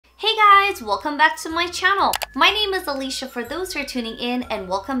Hey guys, welcome back to my channel. My name is Alicia for those who are tuning in, and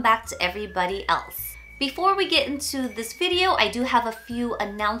welcome back to everybody else. Before we get into this video, I do have a few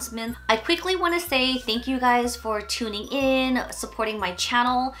announcements. I quickly want to say thank you guys for tuning in, supporting my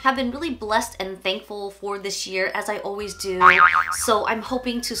channel. I've been really blessed and thankful for this year, as I always do. So I'm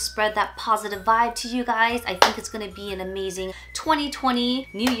hoping to spread that positive vibe to you guys. I think it's going to be an amazing 2020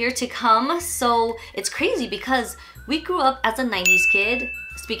 new year to come. So it's crazy because we grew up as a 90s kid.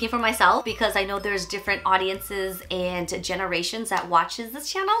 Speaking for myself, because I know there's different audiences and generations that watches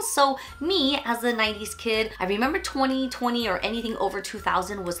this channel. So me as a 90s kid, I remember 2020 or anything over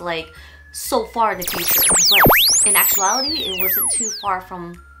 2000 was like so far in the future. But in actuality, it wasn't too far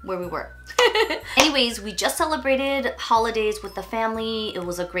from where we were. Anyways, we just celebrated holidays with the family. It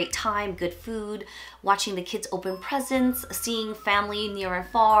was a great time, good food, watching the kids open presents, seeing family near and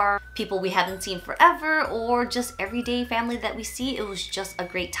far, people we haven't seen forever, or just everyday family that we see. It was just a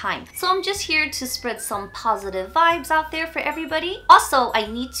great time. So I'm just here to spread some positive vibes out there for everybody. Also, I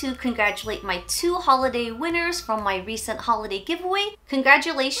need to congratulate my 2 holiday winners from my recent holiday giveaway.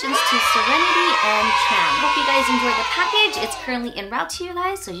 Congratulations to Serenity and Tram. Hope you guys enjoyed the package. It's currently en route to you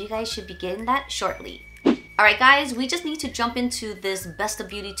guys, so you guys should be getting that shortly. Alright guys, we just need to jump into this Best of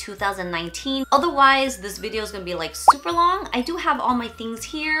Beauty 2019. Otherwise, this video is going to be like super long. I do have all my things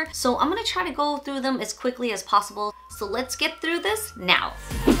here, so I'm going to try to go through them as quickly as possible. So let's get through this now.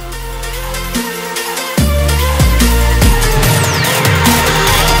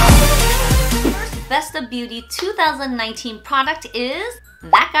 First Best of Beauty 2019 product is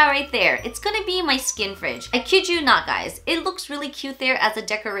that guy right there. It's gonna be my skin fridge. I kid you not, guys. It looks really cute there as a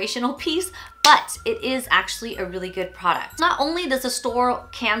decorational piece, but it is actually a really good product. Not only does it store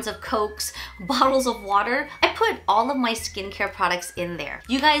cans of Cokes, bottles of water, I put all of my skincare products in there.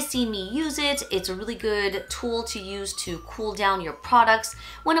 You guys see me use it. It's a really good tool to use to cool down your products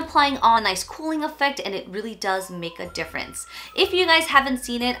when applying on a nice cooling effect, and it really does make a difference. If you guys haven't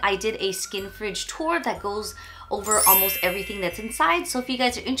seen it, I did a skin fridge tour that goes over almost everything that's inside. So if you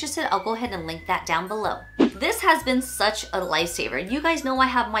guys are interested, I'll go ahead and link that down below. This has been such a lifesaver. You guys know I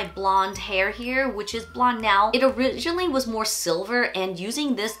have my blonde hair here, which is blonde now. It originally was more silver, and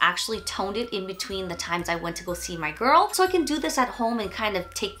using this actually toned it in between the times I went to go see my girl. So I can do this at home and kind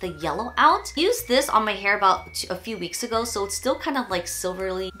of take the yellow out. Used this on my hair about a few weeks ago, so it's still kind of like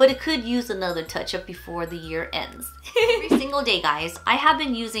silverly, but it could use another touch up before the year ends. Every single day, guys, I have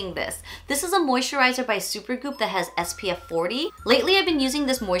been using this. This is a moisturizer by Supergoop that has SPF 40. Lately, I've been using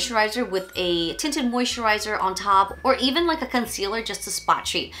this moisturizer with a tinted moisturizer on top, or even like a concealer just to spot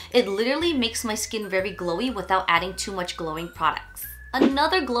treat. It literally makes my skin very glowy without adding too much glowing products.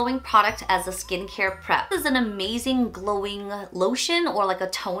 Another glowing product as a skincare prep. This is an amazing glowing lotion or like a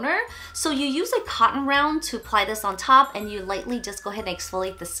toner. So you use a cotton round to apply this on top, and you lightly just go ahead and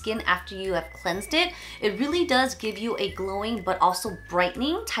exfoliate the skin after you have cleansed it. It really does give you a glowing but also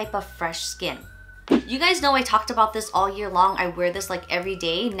brightening type of fresh skin. You guys know I talked about this all year long. I wear this like every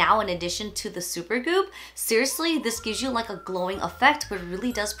day now, in addition to the Supergoop. Seriously, this gives you like a glowing effect, but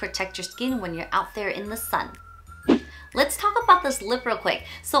really does protect your skin when you're out there in the sun. Let's talk about this lip real quick.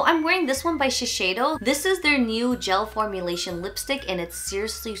 So I'm wearing this one by Shisedo. This is their new gel formulation lipstick, and it's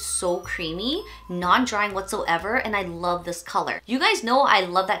seriously so creamy, non-drying whatsoever, and I love this color. You guys know I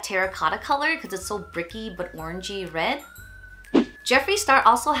love that terracotta color because it's so bricky but orangey red. Jefree Star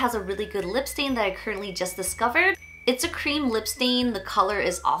also has a really good lip stain that I currently just discovered. It's a cream lip stain. The color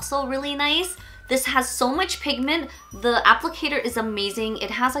is also really nice. This has so much pigment. The applicator is amazing.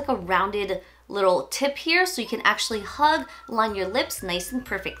 It has like a rounded little tip here, so you can actually hug, line your lips nice and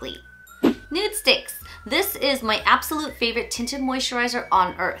perfectly. Nudestix. This is my absolute favorite tinted moisturizer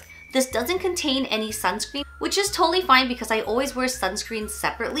on earth. This doesn't contain any sunscreen, which is totally fine because I always wear sunscreen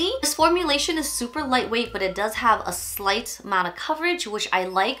separately. This formulation is super lightweight, but it does have a slight amount of coverage, which I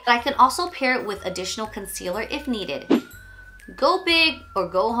like. But I can also pair it with additional concealer if needed. Go big or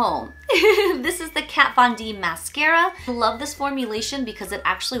go home. This is the Kat Von D mascara. I love this formulation because it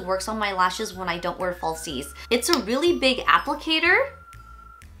actually works on my lashes when I don't wear falsies. It's a really big applicator,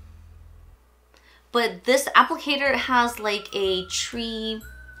 but this applicator has like a tree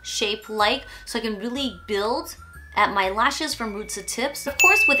shape like, so I can really build at my lashes from roots to tips. Of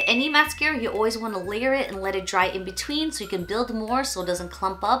course, with any mascara, you always want to layer it and let it dry in between so you can build more so it doesn't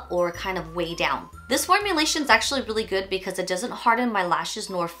clump up or kind of weigh down. This formulation is actually really good because it doesn't harden my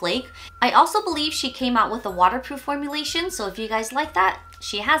lashes nor flake. I also believe she came out with a waterproof formulation, so if you guys like that,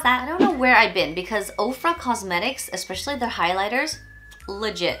 she has that. I don't know where I've been because Ofra Cosmetics, especially their highlighters,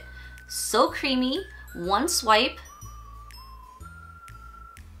 legit. So creamy, one swipe.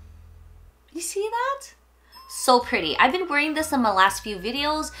 You see that? So pretty. I've been wearing this in my last few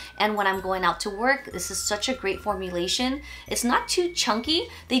videos, and when I'm going out to work, this is such a great formulation. It's not too chunky.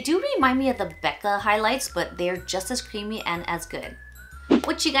 They do remind me of the Becca highlights, but they're just as creamy and as good.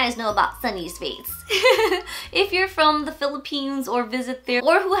 What you guys know about Sunny's face? If you're from the Philippines or visit there,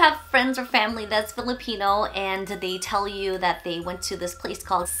 or who have friends or family that's Filipino and they tell you that they went to this place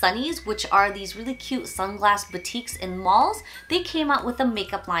called Sunny's, which are these really cute sunglass boutiques in malls, they came out with a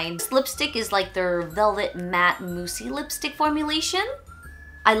makeup line. This lipstick is like their velvet matte moussey lipstick formulation.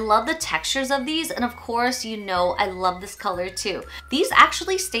 I love the textures of these, and of course, you know I love this color too. These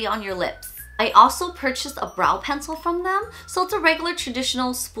actually stay on your lips. I also purchased a brow pencil from them. So it's a regular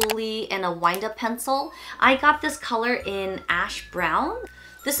traditional spoolie and a wind-up pencil. I got this color in ash brown.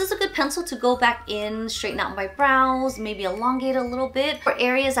 This is a good pencil to go back in, straighten out my brows, maybe elongate a little bit for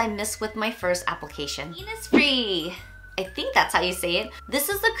areas I missed with my first application. Innisfree. I think that's how you say it. This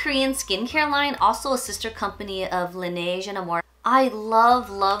is the Korean skincare line, also a sister company of Laneige and Amore. I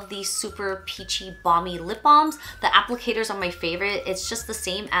love these super peachy balmy lip balms. The applicators are my favorite. It's just the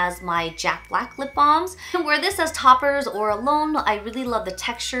same as my Jack Black lip balms. You can wear this as toppers or alone. I really love the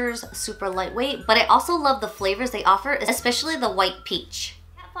textures, super lightweight, but I also love the flavors they offer, especially the white peach.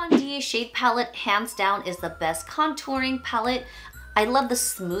 Kat Von D shade palette, hands down, is the best contouring palette. I love the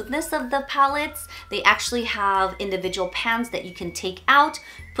smoothness of the palettes. They actually have individual pans that you can take out,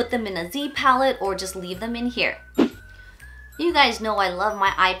 put them in a Z palette, or just leave them in here. You guys know I love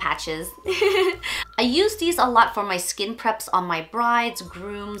my eye patches. I use these a lot for my skin preps on my brides,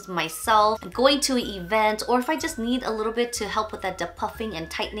 grooms, myself, going to an event, or if I just need a little bit to help with that depuffing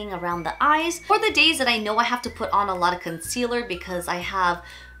and tightening around the eyes. For the days that I know I have to put on a lot of concealer because I have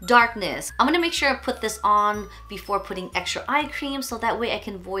darkness, I'm gonna make sure I put this on before putting extra eye cream so that way I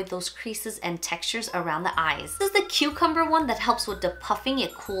can avoid those creases and textures around the eyes. This is the cucumber one that helps with depuffing.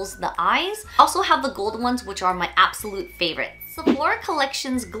 It cools the eyes. I also have the gold ones, which are my absolute favorite. Sephora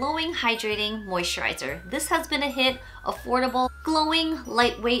Collection's Glowing Hydrating Moisturizer. This has been a hit, affordable, glowing,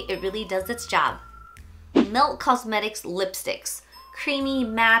 lightweight, it really does its job. Melt Cosmetics Lipsticks. Creamy,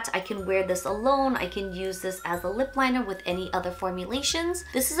 matte, I can wear this alone. I can use this as a lip liner with any other formulations.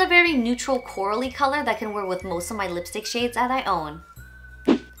 This is a very neutral corally color that I can wear with most of my lipstick shades that I own.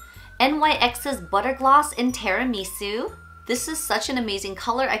 NYX's Butter Gloss in Tiramisu. This is such an amazing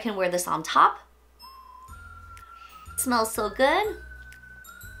color. I can wear this on top. It smells so good.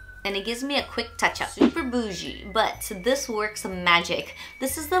 And it gives me a quick touch-up. Super bougie, but this works magic.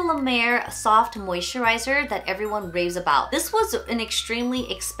 This is the La Mer Soft Moisturizer that everyone raves about. This was an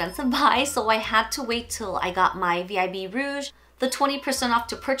extremely expensive buy, so I had to wait till I got my VIB Rouge, the 20% off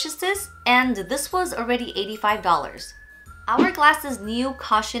to purchase this, and this was already $85. Hourglass's New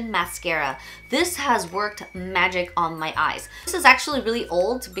Caution Mascara. This has worked magic on my eyes. This is actually really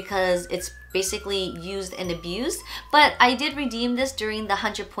old because it's basically used and abused, but I did redeem this during the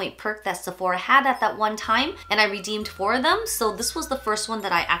 100-point perk that Sephora had at that one time, and I redeemed 4 of them. So this was the first one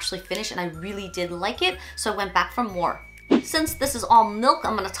that I actually finished and I really did like it, so I went back for more. Since this is all milk,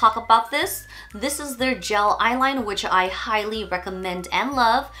 I'm going to talk about this. This is their gel eyeliner, which I highly recommend and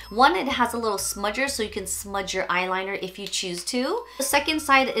love. One, it has a little smudger so you can smudge your eyeliner if you choose to. The second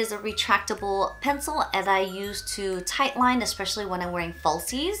side is a retractable pencil that I use to tightline, especially when I'm wearing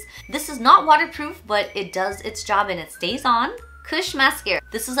falsies. This is not waterproof, but it does its job and it stays on. Kush Mascara.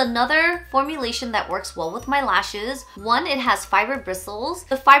 This is another formulation that works well with my lashes. One, it has fiber bristles.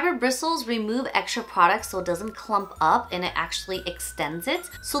 The fiber bristles remove extra product so it doesn't clump up and it actually extends it.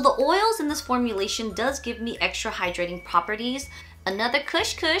 So the oils in this formulation does give me extra hydrating properties. Another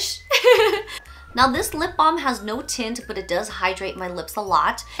Kush. Now this lip balm has no tint, but it does hydrate my lips a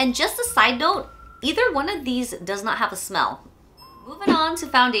lot. And just a side note, either one of these does not have a smell. Moving on to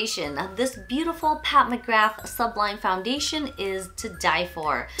foundation. This beautiful Pat McGrath Sublime Foundation is to die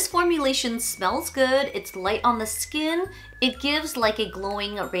for. This formulation smells good, it's light on the skin, it gives like a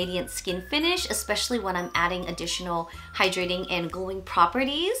glowing, radiant skin finish, especially when I'm adding additional hydrating and glowing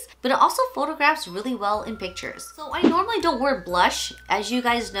properties, but it also photographs really well in pictures. So I normally don't wear blush, as you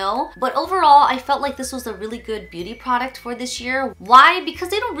guys know, but overall I felt like this was a really good beauty product for this year. Why? Because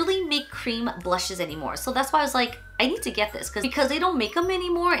they don't really make cream blushes anymore. So that's why I was like, I need to get this because they don't make them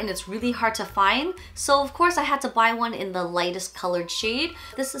anymore and it's really hard to find. So of course I had to buy one in the lightest colored shade.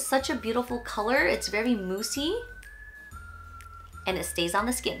 This is such a beautiful color. It's very moussey and it stays on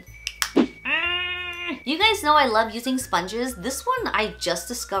the skin. You guys know I love using sponges. This one I just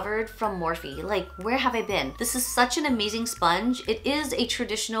discovered from Morphe. Like, where have I been? This is such an amazing sponge. It is a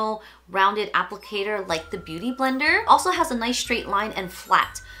traditional rounded applicator like the Beauty Blender. Also has a nice straight line and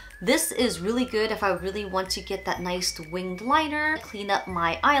flat. This is really good if I really want to get that nice winged liner, clean up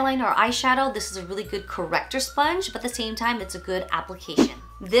my eyeliner or eyeshadow. This is a really good corrector sponge, but at the same time, it's a good application.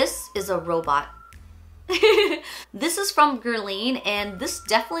 This is a robot. This is from Guerlain, and this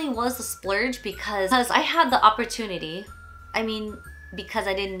definitely was a splurge because I had the opportunity. I mean, because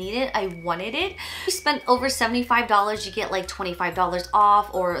I didn't need it, I wanted it. You spent over $75, you get like $25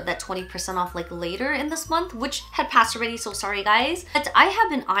 off, or that 20% off like later in this month, which had passed already, so sorry guys. But I have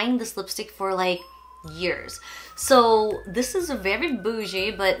been eyeing this lipstick for like years. So this is a very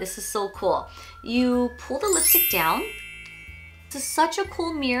bougie, but this is so cool. You pull the lipstick down. This is such a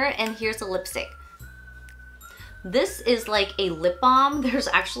cool mirror, and here's the lipstick. This is like a lip balm. There's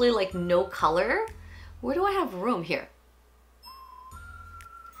actually like no color. Where do I have room here?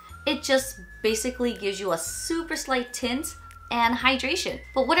 It just basically gives you a super slight tint and hydration.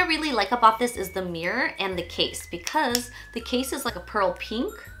 But what I really like about this is the mirror and the case, because the case is like a pearl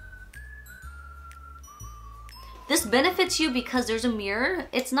pink. This benefits you because there's a mirror.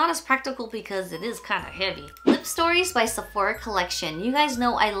 It's not as practical because it is kind of heavy. Lip Stories by Sephora collection. You guys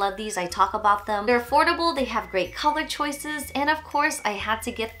know I love these. I talk about them. They're affordable. They have great color choices. And of course, I had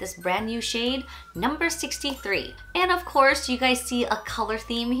to get this brand new shade, number 63. And of course, you guys see a color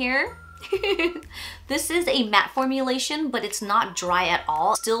theme here. This is a matte formulation, but it's not dry at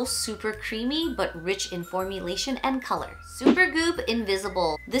all. Still super creamy, but rich in formulation and color. Supergoop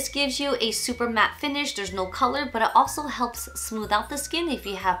Invisible. This gives you a super matte finish. There's no color, but it also helps smooth out the skin if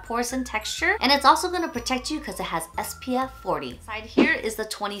you have pores and texture. And it's also going to protect you because it has SPF 40. Side here is the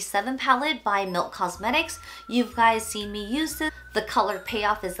 27 palette by Milk Cosmetics. You guys seen me use this. The color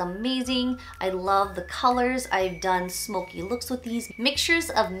payoff is amazing. I love the colors. I've done smoky looks with these mixtures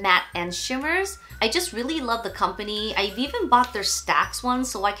of matte and shimmers. I just really love the company. I've even bought their Stacks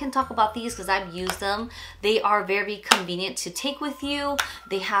ones, so I can talk about these because I've used them. They are very convenient to take with you.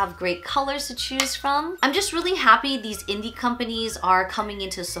 They have great colors to choose from. I'm just really happy these indie companies are coming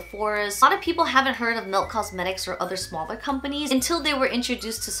into Sephora's. A lot of people haven't heard of Milk Cosmetics or other smaller companies until they were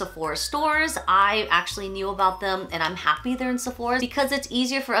introduced to Sephora stores. I actually knew about them, and I'm happy they're in Sephora because it's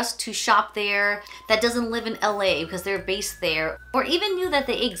easier for us to shop there that doesn't live in LA because they're based there, or even knew that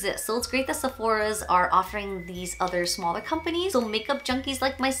they exist. So it's great that Sephora's are offering these other smaller companies so makeup junkies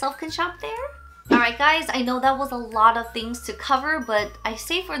like myself can shop there. Alright guys, I know that was a lot of things to cover, but I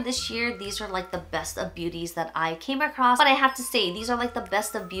say for this year, these are like the best of beauties that I came across. But I have to say, these are like the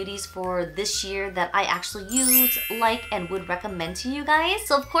best of beauties for this year that I actually use, like, and would recommend to you guys.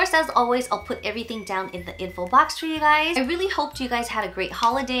 So of course, as always, I'll put everything down in the info box for you guys. I really hoped you guys had a great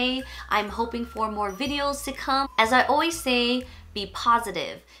holiday. I'm hoping for more videos to come. As I always say, be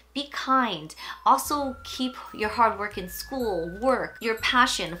positive. Be kind. Also, keep your hard work in school, work, your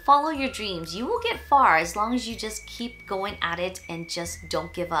passion, follow your dreams. You will get far as long as you just keep going at it and just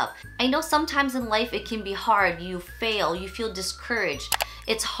don't give up. I know sometimes in life it can be hard. You fail, you feel discouraged.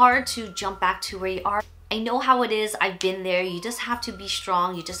 It's hard to jump back to where you are. I know how it is. I've been there. You just have to be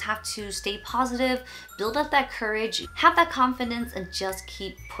strong. You just have to stay positive, build up that courage, have that confidence, and just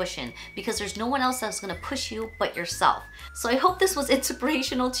keep pushing because there's no one else that's going to push you but yourself. So I hope this was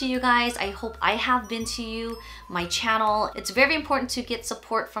inspirational to you guys. I hope I have been to you, my channel. It's very important to get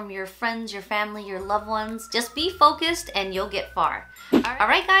support from your friends, your family, your loved ones. Just be focused and you'll get far.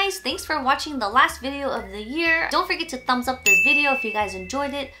 Alright guys, thanks for watching the last video of the year. Don't forget to thumbs up this video if you guys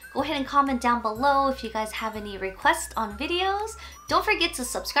enjoyed it. Go ahead and comment down below if you guys have any requests on videos. Don't forget to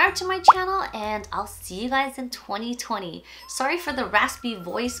subscribe to my channel, and I'll see you guys in 2020. Sorry for the raspy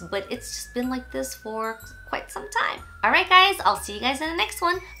voice, but it's just been like this for quite some time. Alright guys, I'll see you guys in the next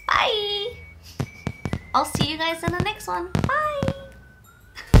one. Bye! I'll see you guys in the next one. Bye!